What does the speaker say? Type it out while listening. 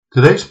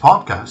Today's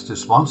podcast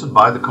is sponsored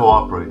by the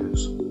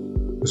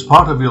Cooperators. As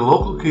part of your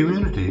local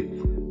community,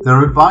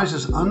 their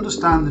advisors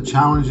understand the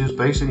challenges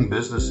facing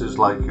businesses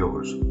like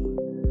yours.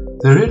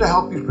 They're here to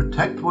help you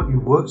protect what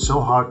you've worked so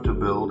hard to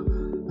build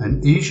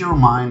and ease your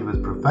mind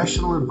with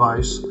professional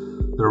advice,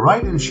 the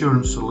right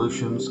insurance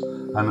solutions,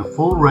 and a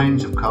full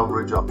range of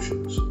coverage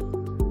options.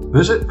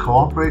 Visit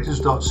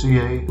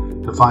cooperators.ca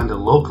to find a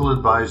local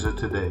advisor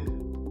today.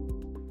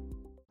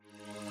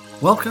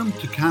 Welcome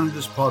to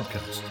Canada's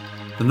podcast,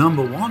 the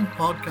number one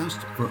podcast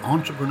for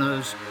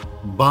entrepreneurs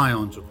by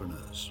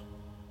entrepreneurs.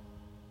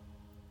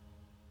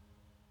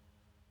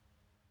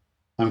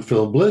 I'm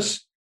Phil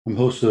Bliss. I'm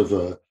host of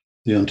the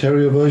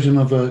Ontario version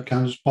of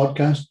Canada's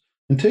podcast.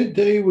 And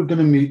today we're going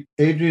to meet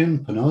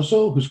Adrian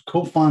Panozzo, who's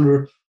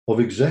co-founder of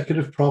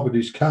Executive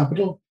Properties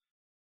Capital.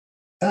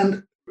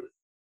 And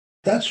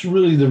that's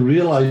really the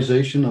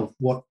realization of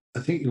what I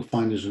think you'll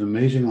find is an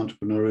amazing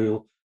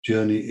entrepreneurial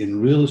journey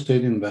in real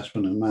estate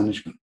investment and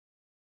management.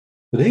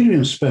 But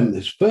Adrian spent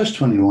his first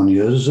 21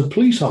 years as a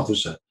police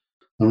officer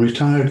and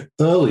retired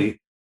early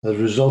as a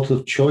result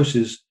of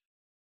choices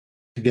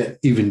to get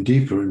even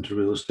deeper into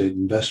real estate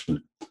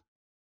investment.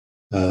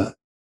 Adrian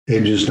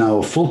is now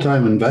a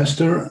full-time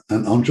investor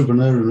and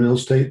entrepreneur in real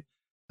estate,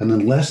 and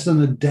in less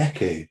than a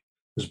decade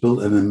has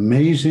built an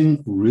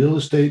amazing real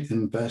estate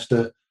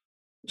investor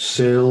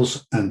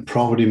sales and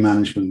property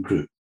management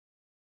group.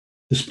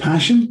 His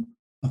passion,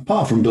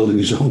 apart from building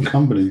his own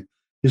company,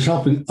 is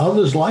helping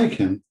others like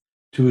him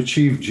to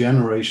achieve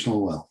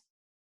generational wealth.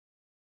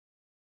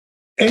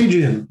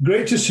 Adrian,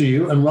 great to see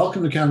you and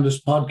welcome to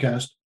Canada's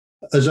podcast.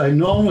 As I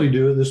normally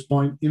do at this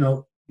point,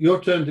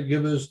 your turn to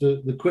give us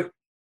the quick,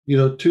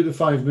 2 to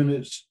 5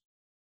 minutes.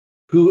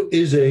 Who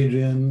is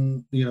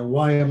Adrian?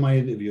 Why am I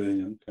interviewing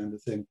him kind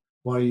of thing?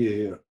 Why are you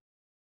here?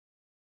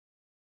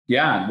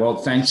 Yeah, well,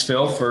 thanks,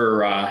 Phil,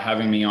 for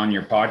having me on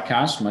your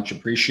podcast. Much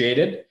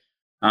appreciated.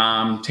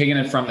 Taking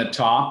it from the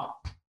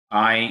top,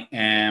 I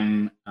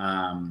am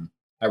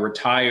a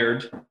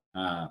retired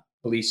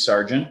police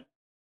sergeant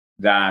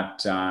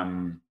that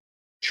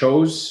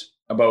chose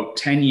about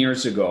 10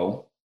 years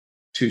ago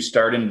to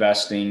start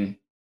investing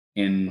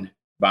in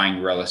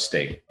buying real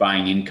estate,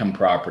 buying income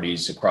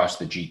properties across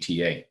the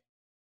GTA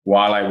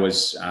while I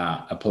was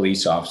a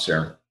police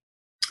officer.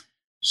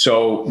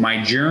 So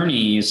my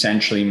journey,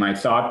 essentially my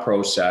thought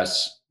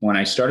process, when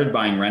I started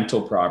buying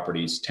rental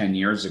properties 10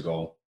 years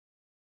ago,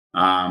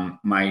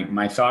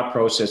 my thought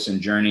process and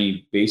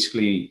journey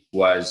basically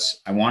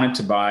was I wanted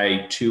to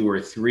buy 2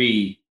 or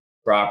 3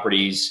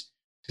 properties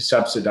to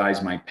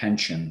subsidize my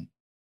pension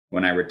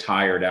when I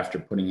retired after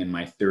putting in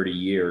my 30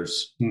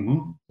 years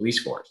in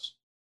police force.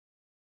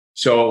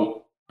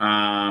 So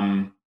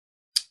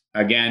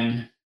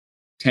again,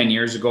 10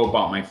 years ago,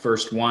 bought my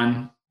first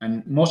one,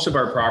 and most of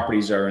our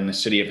properties are in the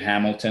city of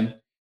Hamilton.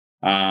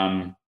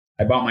 I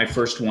bought my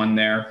first one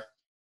there,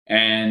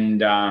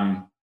 and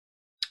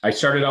I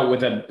started out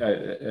with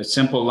a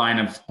simple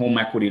home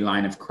equity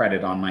line of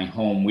credit on my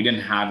home. We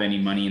didn't have any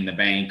money in the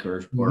bank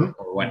or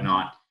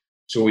whatnot.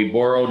 So we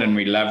borrowed and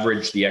we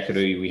leveraged the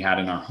equity we had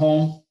in our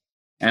home.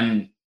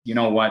 And you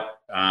know what?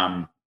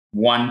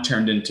 1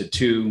 turned into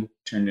 2,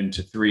 turned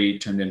into 3,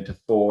 turned into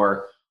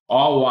 4,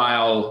 all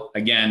while,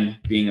 again,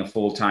 being a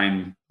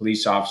full-time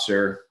police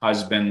officer,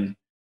 husband,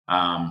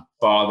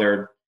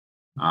 father,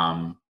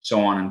 so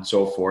on and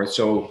so forth.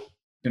 So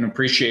you can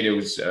appreciate it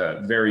was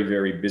a very,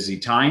 very busy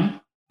time.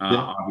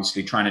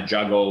 Obviously trying to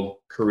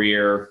juggle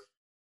career,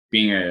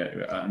 being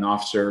an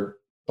officer,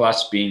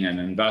 plus being an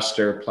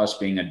investor, plus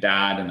being a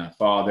dad and a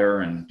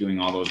father and doing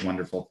all those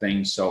wonderful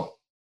things. So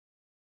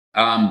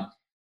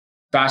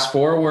fast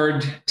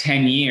forward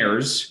 10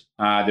 years,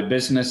 the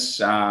business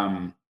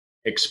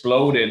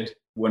exploded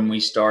when we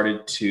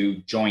started to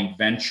joint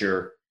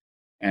venture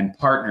and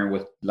partner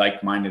with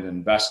like-minded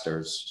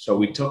investors. So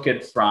we took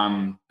it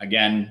from,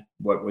 again,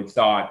 what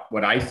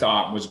I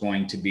thought was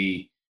going to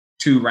be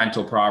 2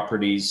 rental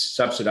properties,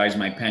 subsidize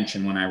my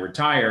pension when I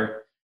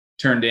retire,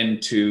 turned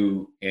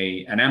into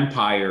an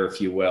empire, if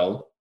you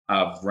will,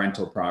 of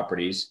rental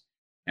properties.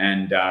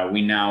 And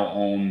we now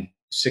own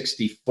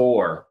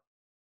 64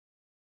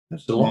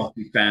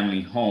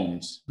 multi-family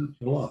homes.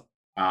 That's a lot.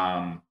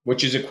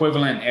 Which is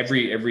equivalent.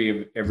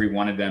 Every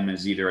one of them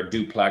is either a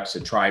duplex, a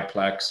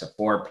triplex, a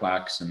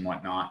fourplex, and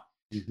whatnot.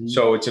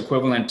 So it's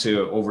equivalent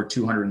to over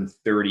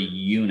 230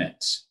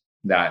 units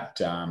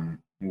that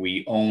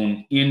we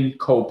own in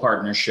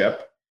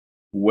co-partnership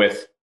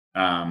with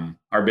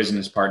our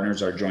business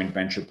partners, our joint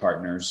venture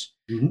partners.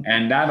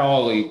 And that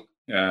all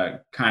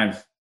kind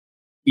of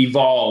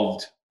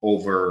evolved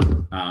over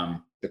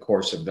the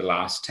course of the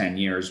last 10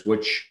 years,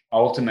 which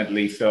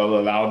ultimately, Phil,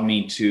 allowed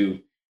me to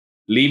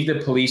leave the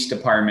police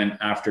department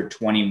after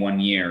 21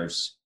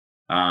 years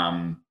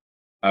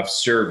of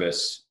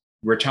service,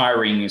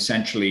 retiring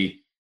essentially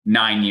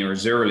 9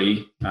 years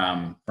early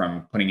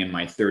from putting in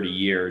my 30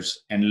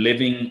 years and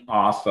living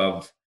off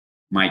of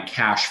my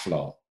cash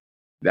flow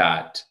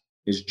that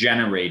is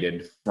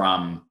generated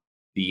from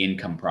the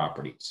income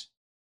properties.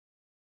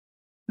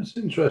 That's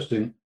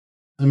interesting.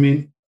 I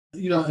mean,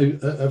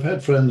 I've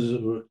had friends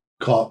that were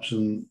cops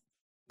and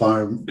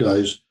fire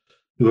guys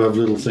who have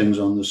little things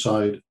on the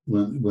side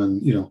when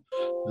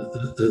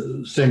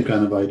the same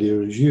kind of idea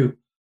as you.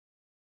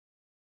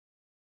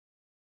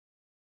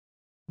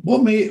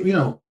 What made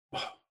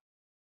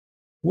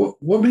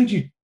what made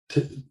you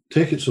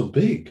take it so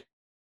big?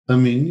 I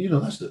mean,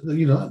 that's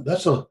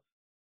a lot.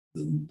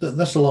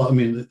 I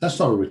mean, that's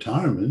not a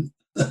retirement.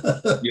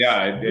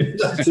 Yeah,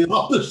 that's the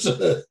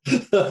opposite.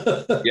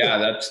 Yeah,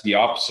 that's the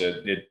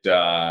opposite.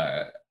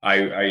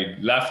 I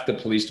left the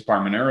police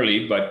department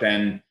early, but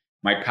then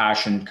my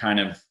passion kind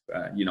of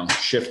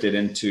shifted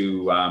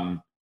into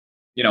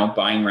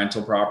buying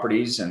rental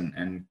properties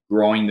and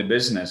growing the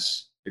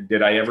business.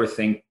 Did I ever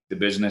think the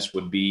business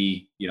would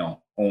be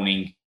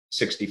owning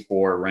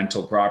 64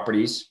 rental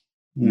properties?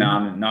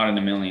 No, not in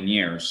a million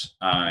years.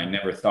 I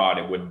never thought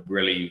it would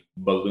really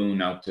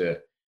balloon out to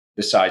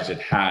the size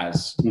it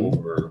has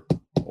over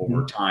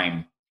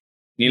time.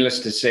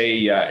 Needless to say,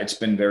 it's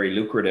been very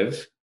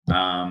lucrative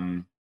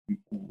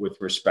with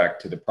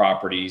respect to the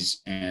properties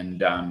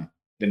and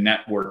the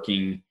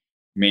networking.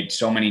 Made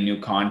so many new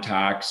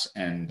contacts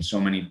and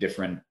so many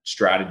different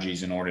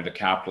strategies in order to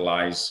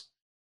capitalize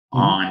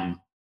on.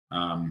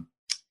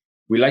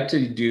 We like to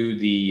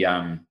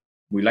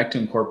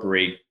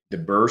incorporate the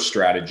BRRRR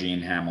strategy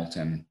in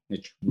Hamilton.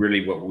 It's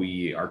really what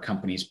our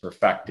company's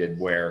perfected,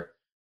 where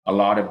a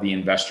lot of the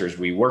investors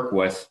we work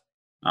with,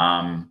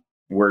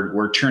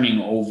 we're turning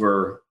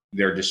over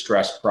their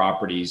distressed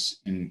properties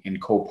in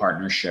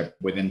co-partnership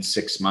within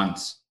 6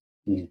 months.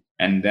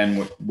 And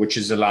then which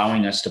is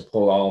allowing us to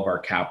pull all of our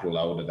capital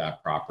out of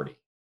that property.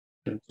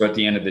 So at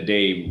the end of the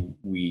day,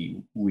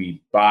 we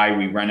buy,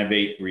 we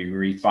renovate, we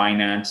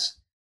refinance,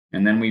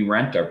 and then we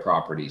rent our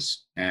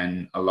properties.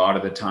 And a lot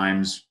of the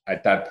times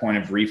at that point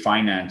of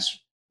refinance,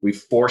 we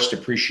forced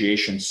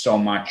appreciation so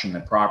much in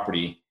the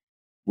property,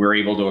 we're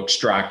able to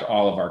extract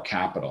all of our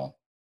capital,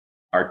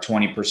 our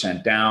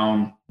 20%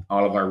 down,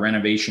 all of our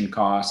renovation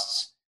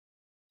costs.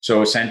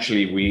 So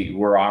essentially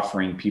we're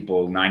offering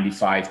people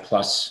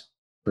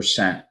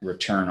 95+%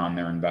 return on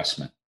their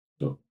investment.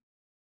 So,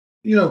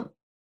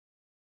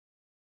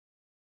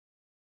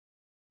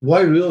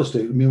 why real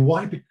estate? I mean,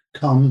 why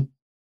become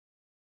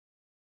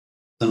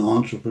an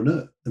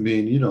entrepreneur? I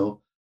mean, you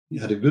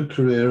had a good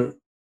career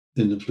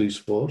in the police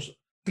force.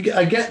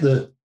 I get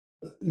you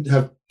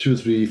have 2,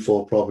 3,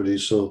 4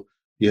 properties, so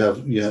you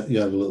have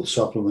a little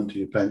supplement to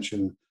your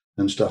pension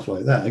and stuff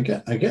like that. I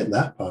get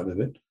that part of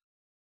it.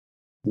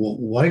 Well,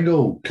 why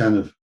go kind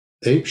of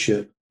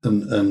apeshit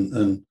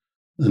and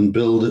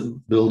build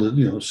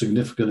a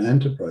significant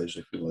enterprise,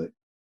 if you like?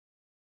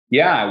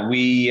 Yeah,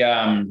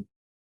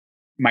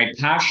 my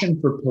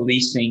passion for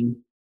policing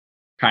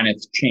kind of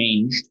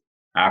changed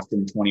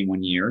after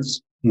 21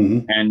 years.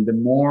 And the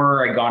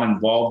more I got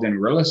involved in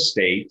real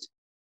estate,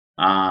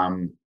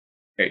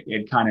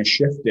 it kind of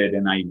shifted,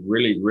 and I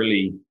really,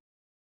 really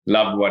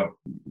loved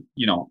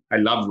I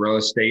love real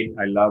estate.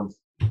 I love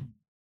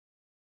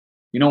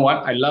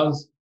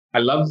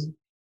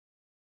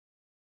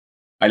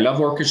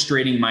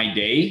orchestrating my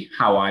day,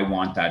 how I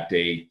want that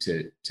day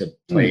to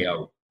play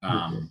out.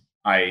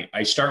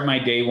 I start my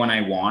day when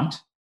I want.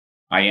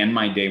 I end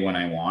my day when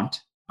I want.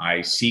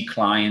 I see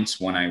clients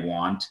when I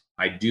want.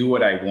 I do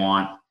what I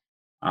want.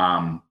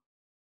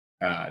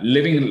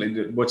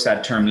 What's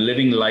that term?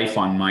 Living life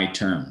on my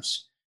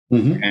terms.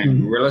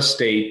 Real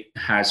estate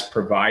has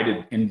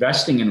provided,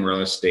 investing in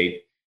real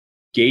estate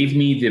gave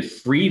me the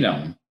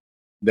freedom,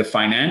 the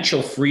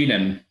financial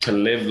freedom to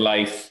live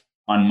life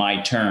on my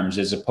terms,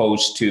 as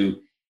opposed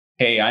to,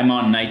 hey, I'm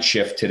on night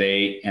shift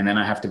today, and then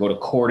I have to go to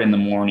court in the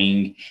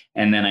morning,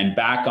 and then I'm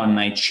back on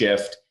night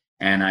shift,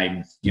 and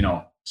I,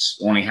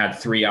 only had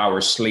 3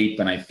 hours sleep,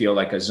 and I feel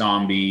like a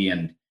zombie,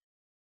 and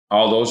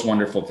all those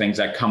wonderful things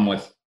that come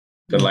with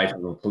the life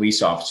of a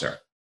police officer.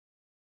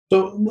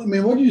 So, I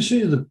mean, what do you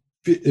see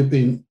it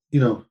being,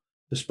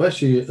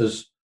 especially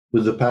as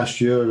with the past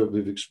year that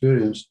we've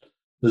experienced,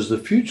 as the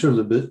future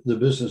of the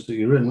business that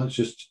you're in? Let's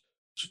just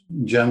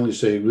generally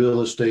say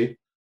real estate,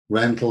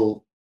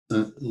 rental,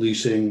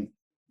 leasing,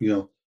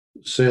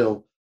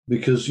 sale,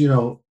 because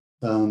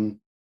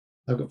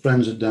I've got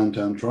friends at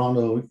downtown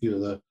Toronto,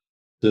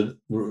 that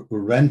were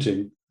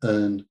renting,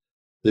 and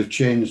they've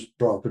changed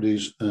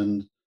properties,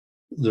 and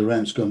the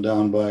rent's gone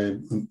down by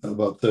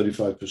about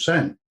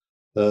 35%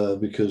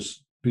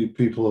 because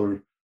people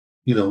are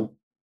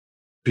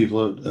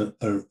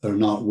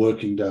not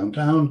working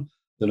downtown,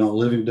 they're not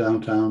living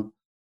downtown,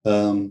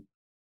 and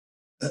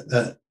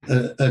on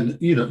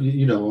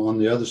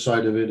the other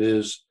side of it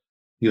is,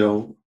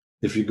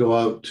 if you go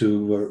out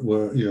to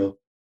where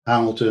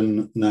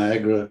Hamilton,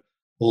 Niagara,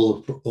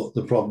 all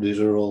the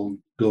properties are all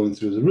going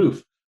through the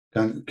roof,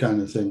 kind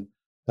of thing.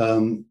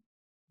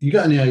 You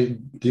got any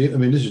idea? I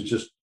mean, this is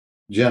just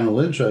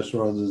general interest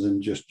rather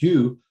than just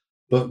you,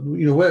 but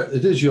where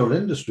it is your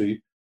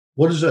industry,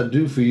 what does that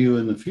do for you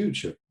in the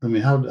future? I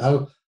mean,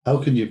 how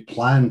can you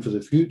plan for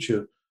the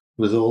future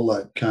with all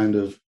that kind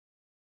of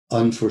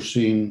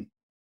unforeseen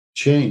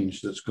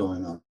change that's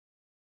going on?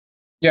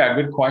 Yeah,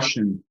 good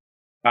question.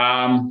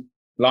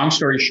 Long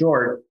story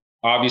short,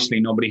 obviously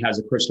nobody has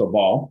a crystal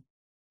ball.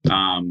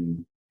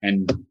 And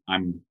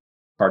I'm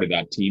part of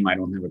that team. I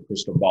don't have a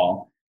crystal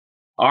ball.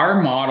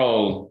 Our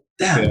model,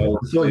 Damn, Phil,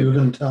 I thought you were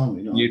going to tell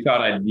me. No. you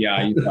thought I'd do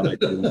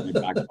it in my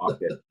back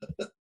pocket.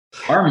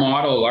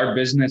 Our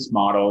business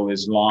model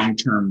is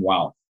long-term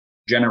wealth,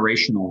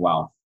 generational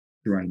wealth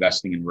through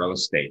investing in real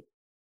estate.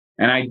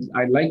 And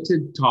I like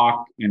to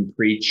talk and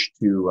preach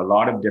to a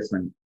lot of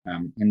different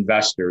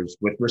investors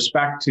with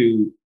respect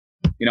to,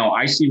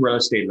 I see real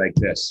estate like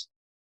this.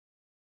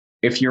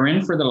 If you're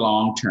in for the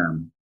long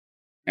term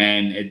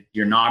and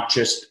you're not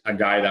just a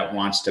guy that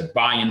wants to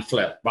buy and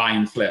flip, buy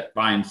and flip,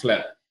 buy and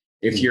flip.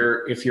 If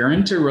you're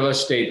into real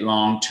estate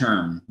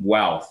long-term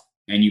wealth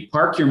and you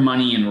park your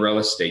money in real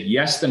estate,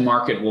 yes, the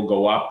market will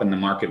go up and the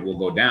market will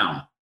go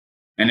down.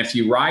 And if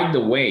you ride the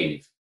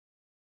wave,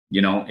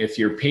 if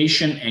you're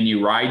patient and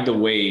you ride the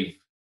wave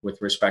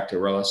with respect to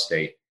real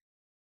estate,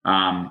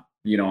 I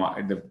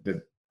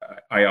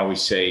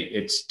always say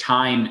it's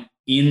time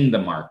in the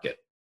market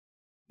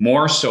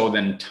more so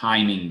than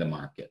timing the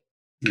market.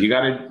 You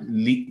got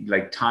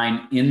to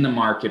time in the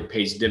market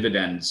pays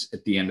dividends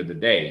at the end of the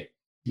day.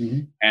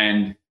 Mm-hmm.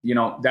 And,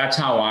 that's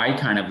how I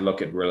kind of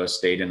look at real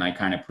estate and I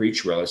kind of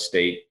preach real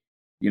estate.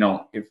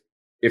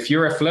 If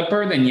you're a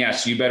flipper, then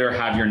yes, you better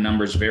have your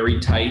numbers very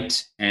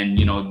tight and,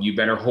 you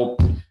better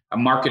hope a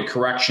market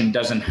correction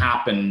doesn't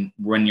happen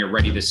when you're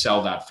ready to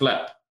sell that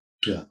flip.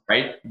 Yeah.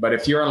 Right. But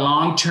if you're a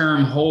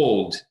long-term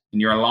hold and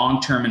you're a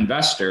long-term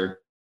investor,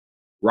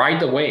 ride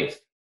the wave.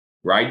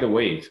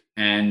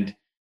 And,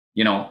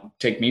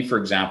 take me, for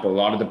example, a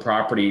lot of the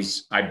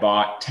properties I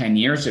bought 10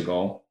 years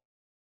ago,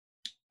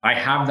 I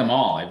have them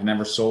all. I've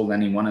never sold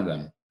any one of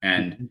them.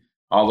 And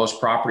all those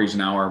properties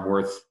now are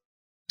worth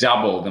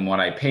double than what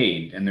I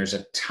paid. And there's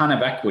a ton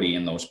of equity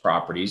in those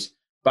properties,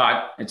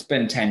 but it's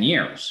been 10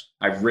 years.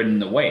 I've ridden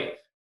the wave.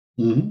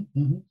 Mm-hmm.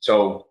 Mm-hmm.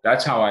 So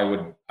that's how I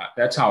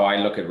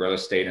look at real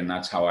estate. And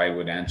that's how I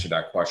would answer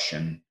that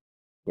question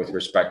with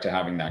respect to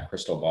having that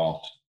crystal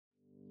ball.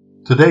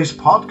 Today's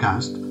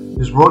podcast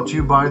is brought to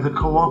you by the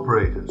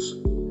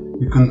Cooperators.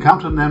 You can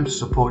count on them to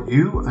support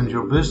you and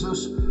your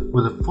business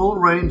with a full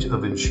range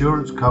of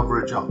insurance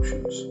coverage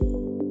options.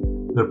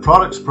 Their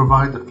products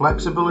provide the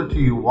flexibility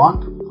you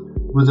want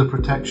with the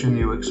protection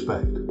you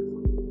expect.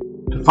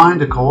 To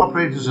find a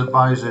Cooperators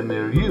advisor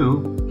near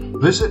you,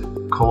 visit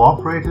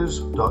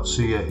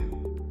cooperators.ca.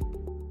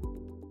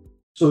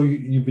 So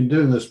you've been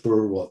doing this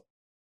for what?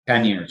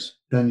 10 years.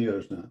 10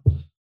 years now.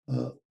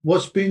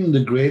 What's been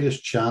the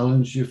greatest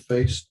challenge you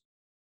faced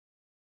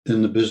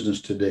in the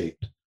business to date?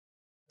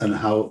 And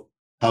how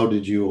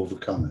did you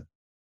overcome it?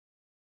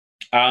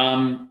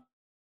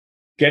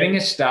 Getting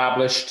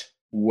established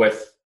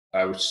with,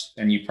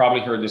 and you probably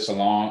heard this a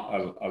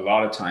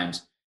lot of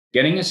times,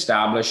 getting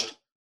established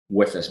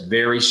with a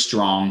very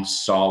strong,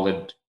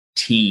 solid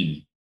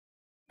team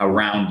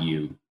around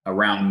you,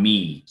 around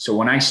me. So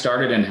when I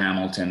started in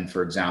Hamilton,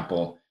 for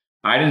example,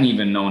 I didn't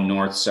even know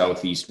north,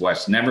 south, east,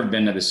 west, never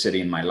been to the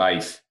city in my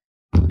life,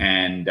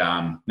 and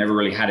never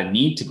really had a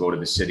need to go to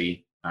the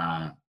city.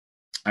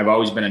 I've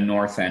always been a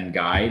North End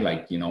guy,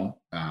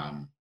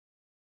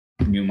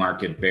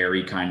 Newmarket,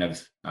 Barrie kind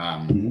of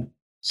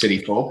city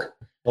folk.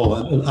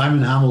 Oh, I'm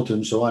in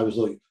Hamilton, so I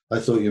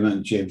thought you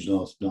meant James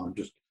North. No, I'm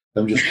just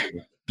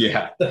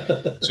yeah.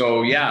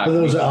 So yeah, for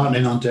those that aren't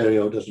in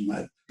Ontario, it doesn't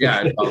matter.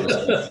 Yeah,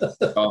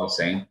 it's all the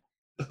same.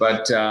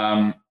 But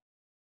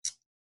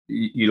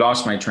you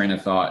lost my train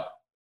of thought.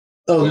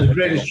 Oh, the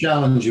greatest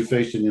challenge you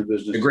faced in your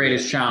business. The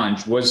greatest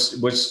challenge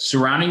was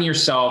surrounding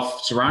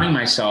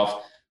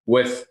myself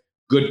with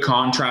good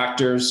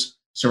contractors,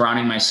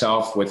 surrounding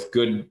myself with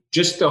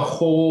just the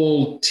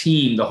whole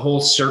team, the whole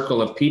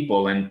circle of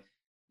people. And,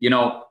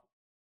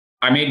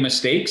 I made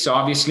mistakes,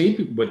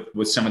 obviously,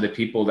 with some of the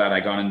people that I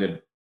got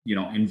into,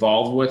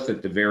 involved with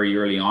at the very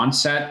early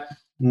onset.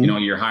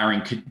 You're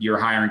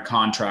hiring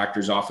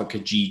contractors off of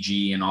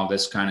Kijiji and all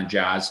this kind of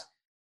jazz.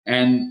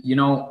 And,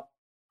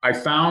 I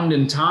found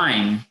in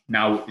time,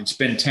 now it's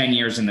been 10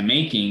 years in the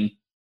making,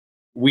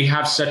 we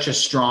have such a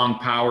strong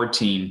power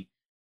team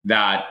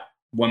that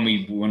when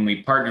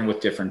we partner with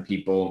different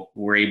people,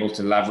 we're able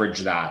to leverage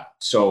that.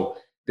 So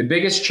the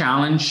biggest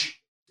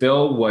challenge,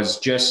 Phil, was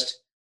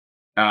just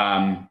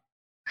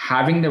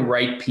having the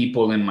right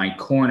people in my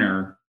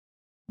corner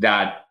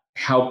that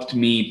helped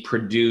me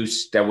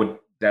produce,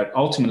 that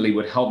ultimately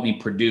would help me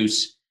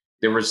produce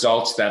the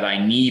results that I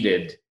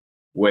needed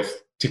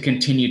to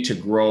continue to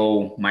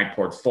grow my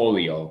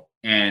portfolio.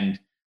 And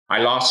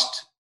I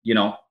lost,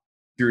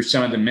 through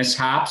some of the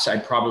mishaps, I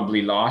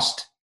probably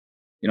lost,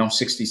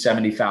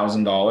 $60,000,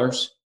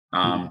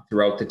 $70,000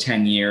 throughout the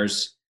 10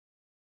 years.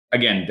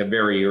 Again, the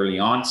very early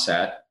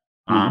onset,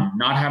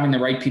 not having the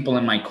right people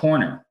in my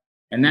corner.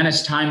 And then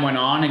as time went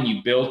on and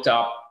you built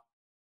up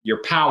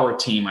your power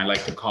team, I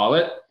like to call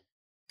it,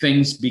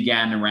 things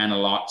began to run a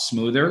lot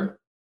smoother.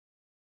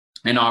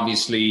 And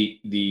obviously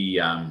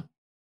the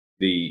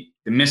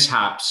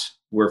mishaps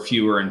were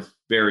fewer and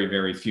very,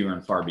 very fewer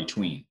and far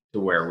between to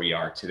where we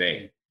are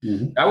today.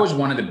 Mm-hmm. That was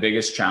one of the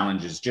biggest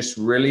challenges, just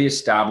really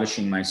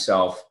establishing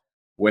myself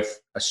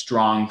with a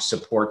strong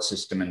support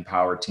system and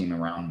power team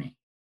around me.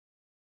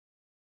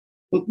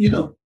 Well,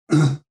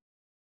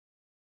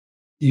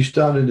 you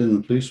started in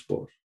the police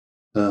force.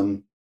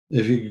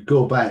 If you could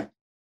go back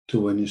to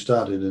when you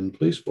started in the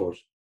police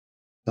force,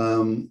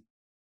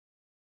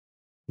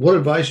 what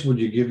advice would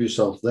you give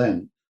yourself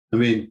then? I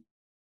mean,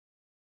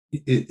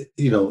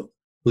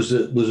 was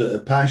it a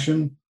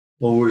passion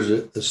or was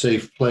it a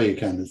safe play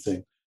kind of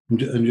thing?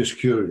 I'm just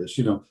curious,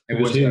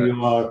 because here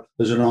you are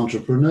as an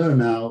entrepreneur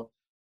now,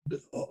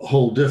 a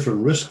whole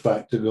different risk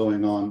factor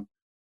going on.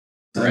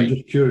 Right. I'm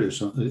just curious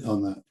on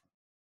that.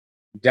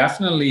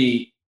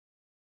 Definitely,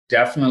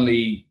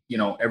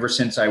 ever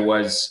since I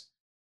was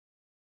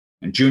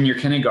in junior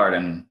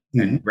kindergarten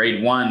and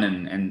grade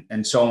 1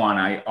 and so on,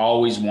 I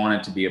always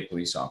wanted to be a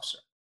police officer.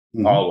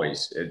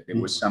 Always. It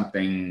was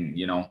something,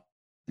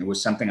 it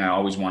was something I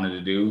always wanted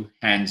to do,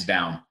 hands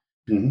down.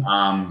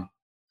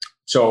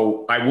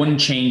 So I wouldn't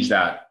change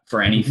that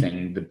for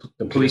anything.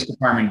 The police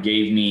department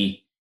gave me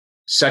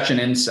such an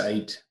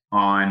insight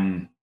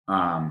on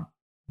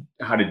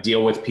how to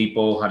deal with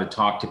people, how to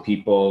talk to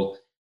people,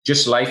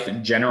 just life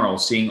in general,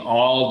 seeing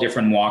all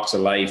different walks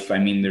of life. I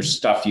mean, there's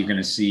stuff you're going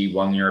to see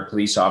when you're a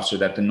police officer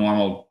that the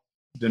normal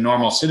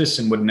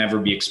citizen would never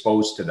be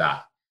exposed to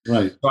that.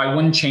 Right. So I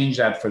wouldn't change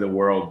that for the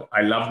world.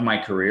 I loved my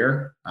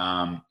career.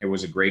 It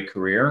was a great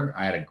career.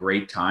 I had a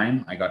great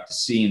time. I got to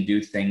see and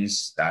do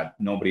things that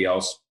nobody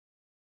else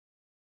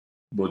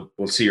will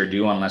see or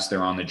do unless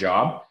they're on the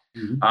job.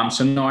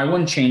 So no, I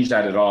wouldn't change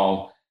that at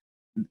all.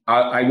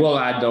 I will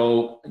add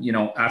though,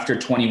 after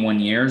 21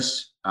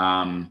 years,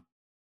 my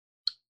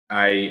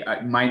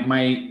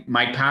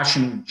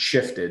passion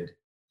shifted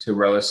to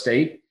real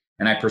estate,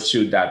 and I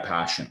pursued that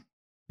passion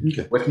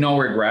with no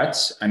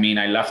regrets. I mean,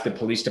 I left the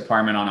police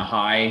department on a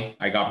high.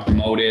 I got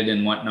promoted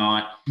and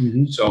whatnot.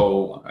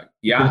 So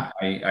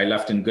I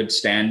left in good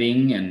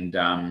standing, and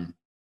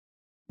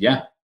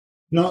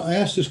No, I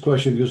asked this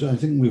question because I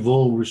think we've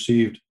all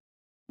received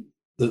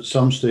at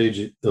some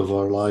stage of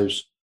our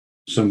lives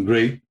some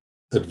great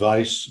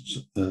advice,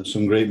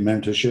 some great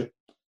mentorship.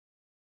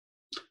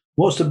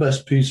 What's the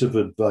best piece of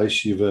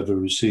advice you've ever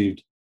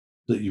received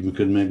that you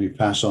could maybe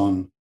pass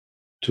on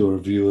to our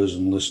viewers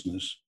and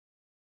listeners?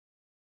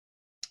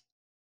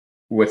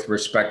 With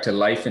respect to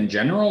life in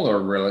general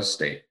or real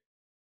estate?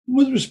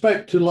 With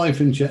respect to life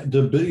to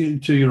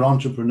your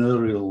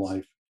entrepreneurial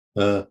life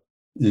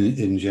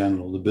in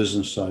general, the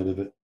business side of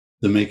it,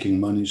 the making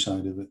money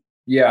side of it.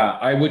 Yeah,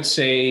 I would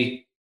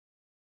say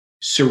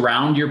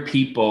surround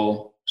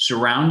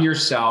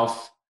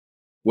yourself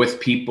with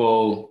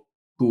people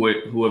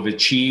who have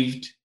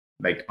achieved,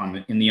 like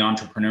in the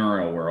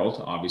entrepreneurial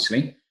world,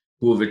 obviously,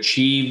 who have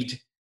achieved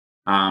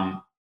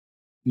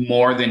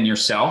more than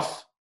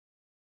yourself,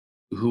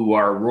 who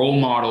are role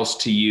models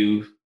to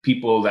you,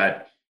 people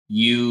that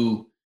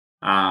you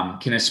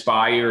can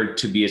aspire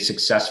to be as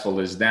successful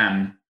as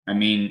them. I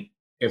mean,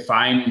 if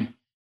I'm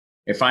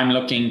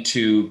looking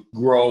to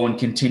grow and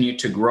continue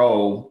to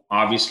grow,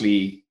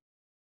 obviously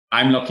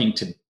I'm looking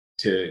to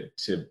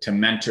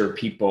mentor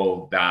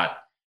people that,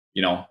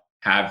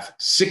 have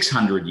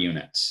 600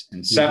 units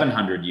and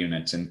 700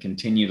 units and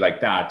continue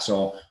like that.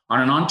 So on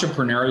an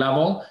entrepreneur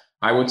level,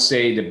 I would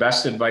say the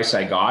best advice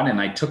I got, and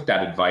I took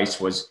that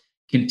advice, was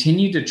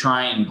continue to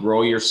try and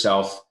grow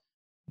yourself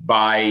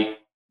by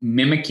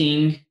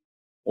mimicking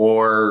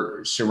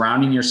or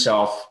surrounding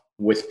yourself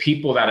with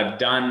people that have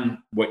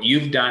done what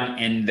you've done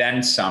and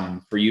then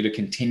some, for you to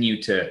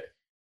continue to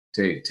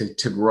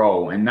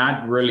grow. And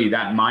that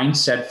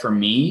mindset for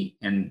me,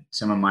 and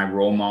some of my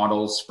role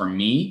models for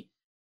me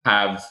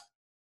have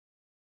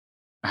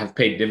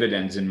paid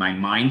dividends in my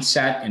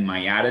mindset, in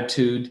my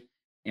attitude,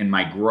 in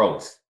my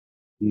growth.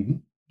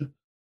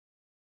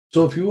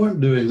 So if you weren't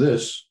doing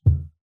this,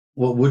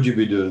 what would you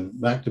be doing?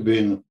 Back to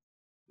being a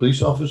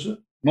police officer?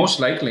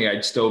 Most likely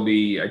I'd still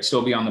be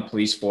on the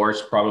police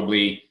force.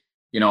 Probably,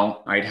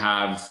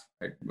 I'd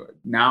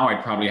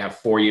probably have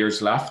 4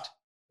 years left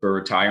for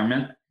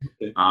retirement.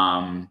 Okay.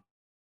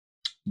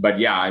 But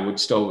yeah, I would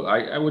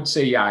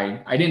say,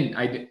 yeah,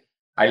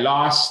 I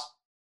lost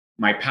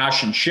my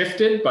passion,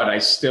 shifted, but I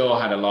still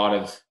had a lot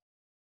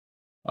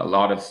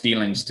of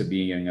feelings to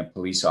being a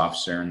police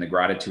officer and the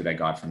gratitude I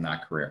got from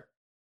that career.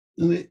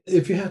 And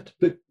if you had to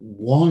pick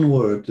one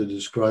word to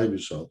describe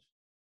yourself,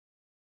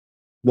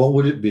 what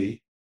would it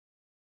be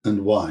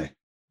and why?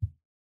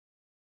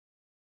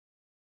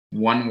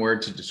 One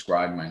word to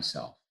describe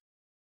myself.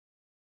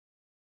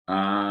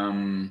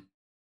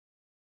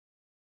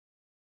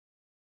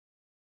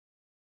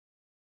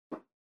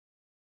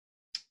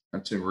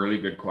 That's a really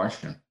good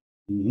question.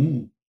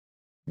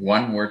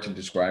 One word to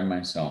describe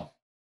myself.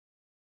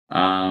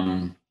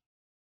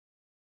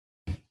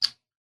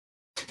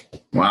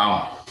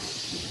 Wow.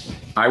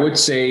 I would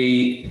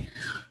say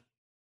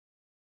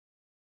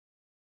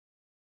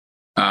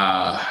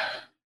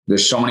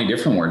there's so many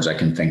different words I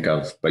can think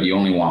of, but you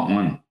only want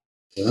one.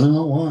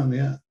 One,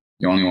 yeah.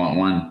 You only want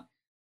one.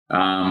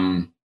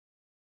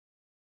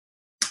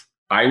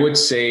 I would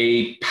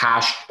say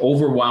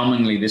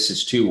overwhelmingly, this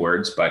is 2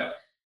 words, but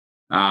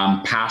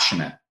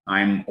passionate.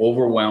 I'm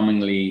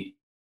overwhelmingly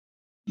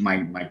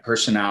my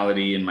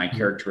personality and my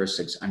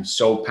characteristics. I'm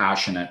so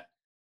passionate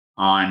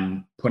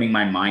on putting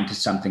my mind to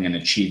something and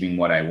achieving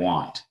what I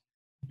want.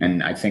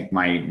 And I think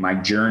my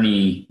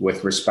journey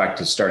with respect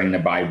to starting to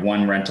buy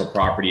one rental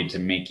property to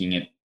making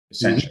it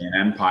essentially an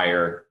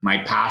empire, my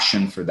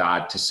passion for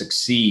that to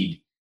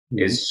succeed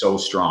is so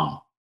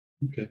strong.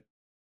 Okay.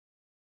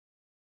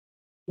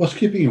 What's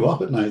keeping you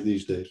up at night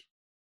these days?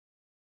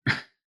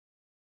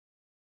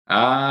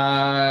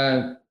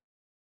 The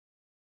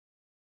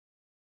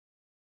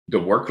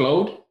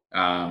workload,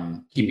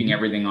 keeping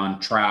everything on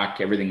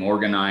track, everything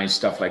organized,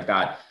 stuff like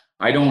that.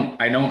 I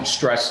don't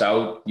stress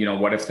out,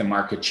 what if the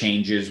market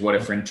changes? What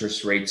if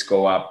interest rates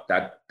go up?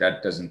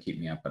 That doesn't keep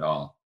me up at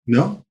all.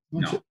 No?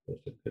 No.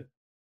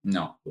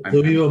 No.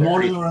 So you're a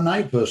morning or a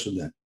night person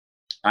then?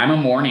 I'm a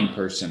morning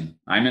person.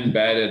 I'm in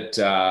bed at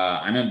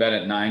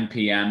 9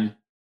 p.m.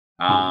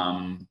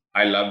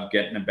 I love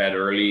getting to bed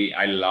early.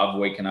 I love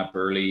waking up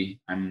early.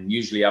 I'm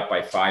usually up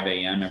by 5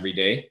 a.m. every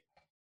day.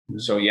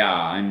 So yeah,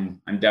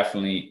 I'm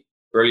definitely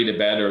early to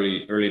bed,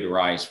 early to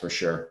rise for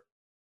sure.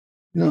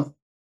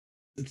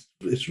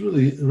 It's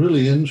really,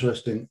 really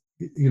interesting.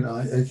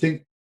 I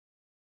think,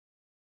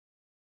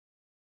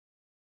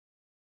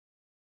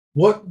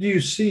 what do you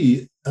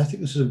see? I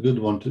think this is a good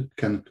one to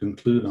kind of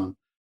conclude on.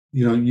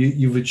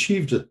 You've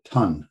achieved a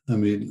ton. I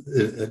mean,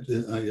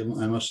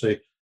 I must say,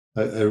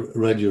 I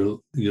read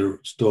your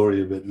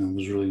story a bit and I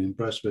was really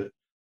impressed with it.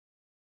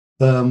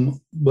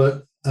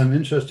 But I'm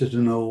interested to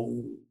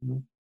know,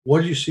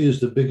 what do you see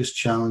as the biggest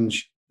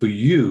challenge for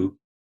you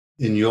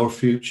in your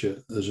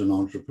future as an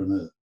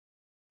entrepreneur?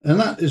 And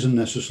that isn't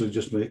necessarily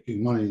just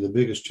making money, the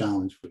biggest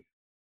challenge for you.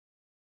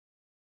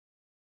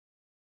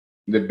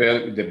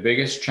 The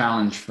biggest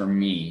challenge for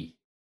me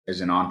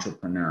as an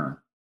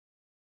entrepreneur,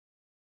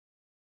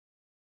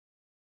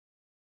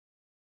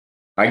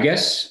 I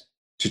guess,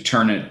 to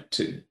turn it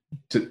to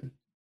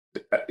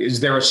is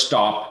there a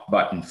stop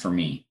button for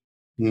me?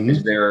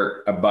 Is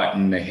there a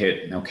button to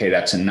hit? Okay,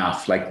 that's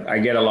enough. Like, I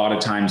get a lot of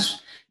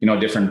times,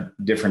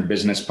 different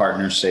business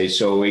partners say,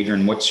 so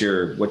Adrian, what's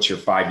your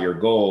 5-year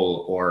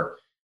goal? Or,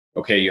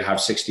 okay, you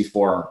have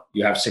 64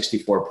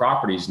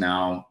 properties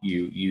now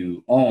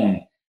you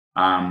own.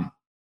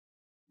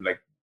 Like,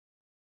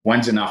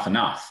 when's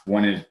enough?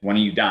 When are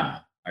you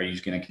done? Are you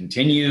going to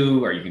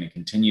continue? Are you going to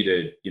continue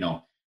to,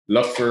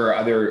 look for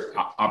other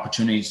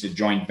opportunities to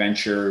joint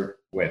venture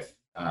with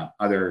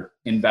other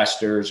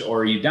investors, or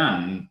are you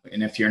done?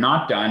 And if you're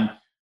not done,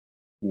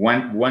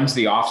 when's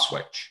the off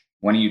switch?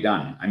 When are you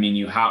done? I mean,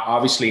 you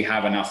obviously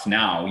have enough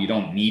now. You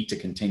don't need to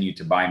continue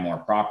to buy more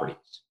properties.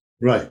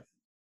 Right.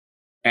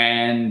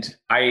 And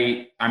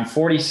I'm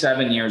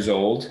 47 years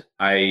old.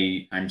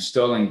 I'm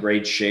still in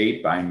great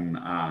shape. I'm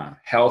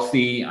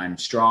healthy. I'm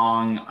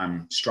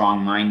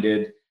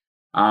strong-minded.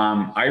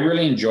 I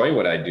really enjoy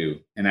what I do,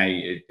 and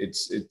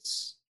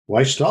it's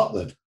why stop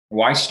then?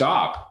 Why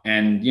stop?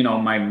 And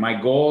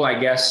my goal, I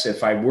guess,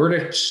 if I were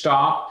to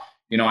stop,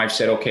 I've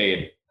said,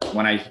 okay,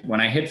 when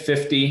I hit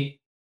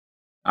 50,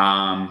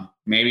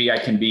 maybe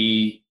I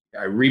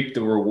reap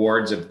the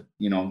rewards of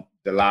the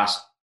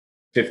last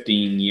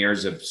 15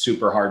 years of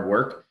super hard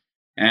work,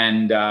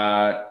 and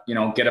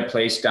get a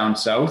place down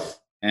south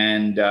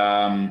and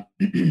log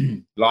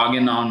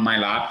in on my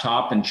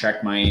laptop and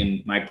check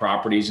my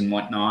properties and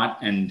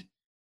whatnot, and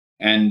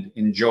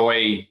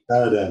enjoy.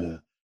 No.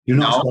 You're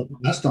not. No.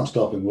 That's not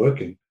stopping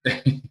working.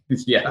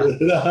 Yeah.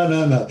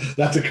 No.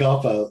 That's a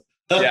cop out.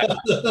 Yeah.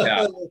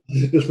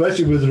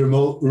 Especially with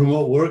remote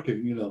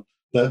working,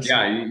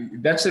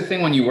 That's the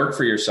thing when you work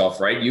for yourself,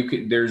 right? You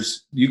could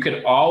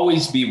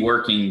always be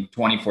working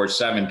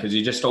 24/7 because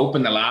you just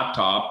open the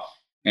laptop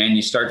and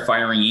you start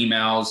firing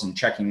emails and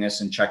checking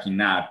this and checking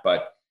that.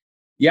 But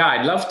yeah,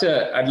 I'd love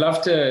to,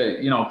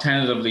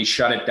 tentatively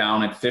shut it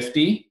down at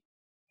 50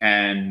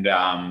 and,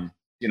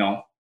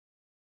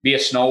 be a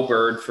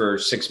snowbird for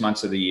 6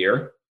 months of the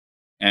year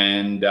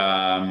and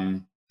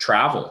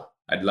travel.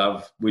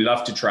 We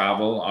love to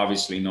travel.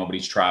 Obviously,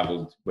 nobody's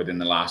traveled within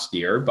the last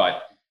year,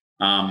 but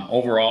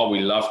overall, we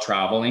love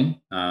traveling.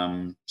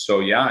 So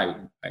yeah,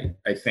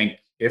 I think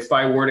if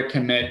I were to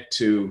commit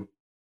to,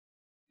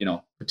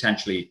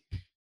 potentially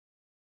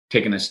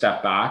taking a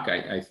step back,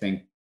 I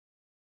think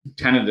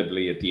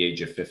tentatively at the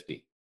age of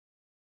 50.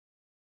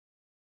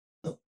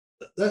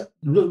 That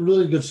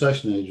really good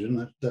session,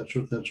 Adrian. That's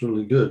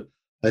really good.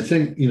 I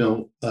think,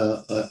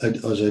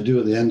 as I do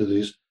at the end of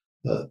these,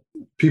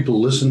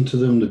 people listen to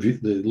them,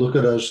 they look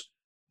at us,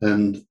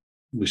 and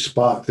we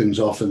spark things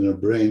off in their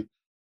brain.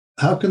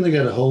 How can they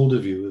get a hold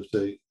of you if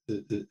they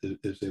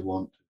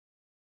want to?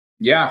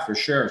 Yeah, for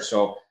sure.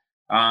 So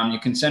you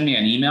can send me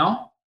an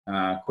email,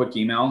 quick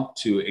email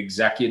to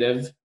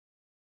executive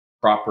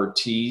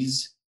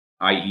properties,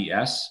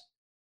 IES,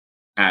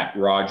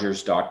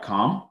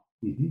 @rogers.com.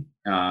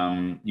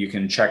 You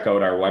can check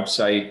out our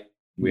website.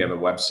 We have a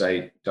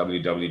website,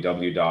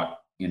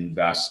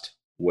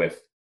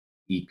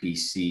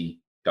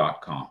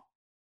 www.investwithepc.com.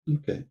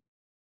 Okay.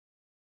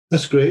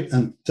 That's great,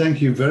 and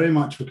thank you very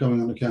much for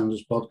coming on the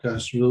Kansas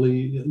podcast.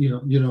 Really,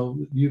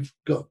 you've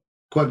got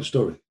quite a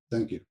story.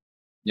 Thank you.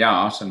 Yeah,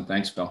 awesome.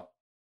 Thanks, Bill.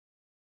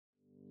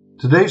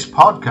 Today's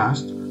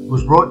podcast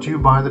was brought to you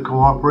by the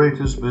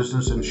Cooperators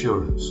Business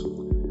Insurance.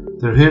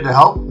 They're here to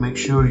help make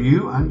sure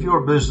you and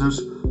your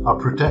business are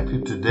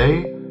protected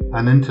today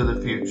and into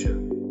the future.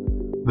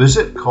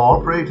 Visit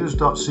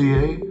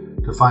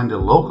cooperators.ca to find a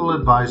local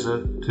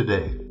advisor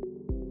today.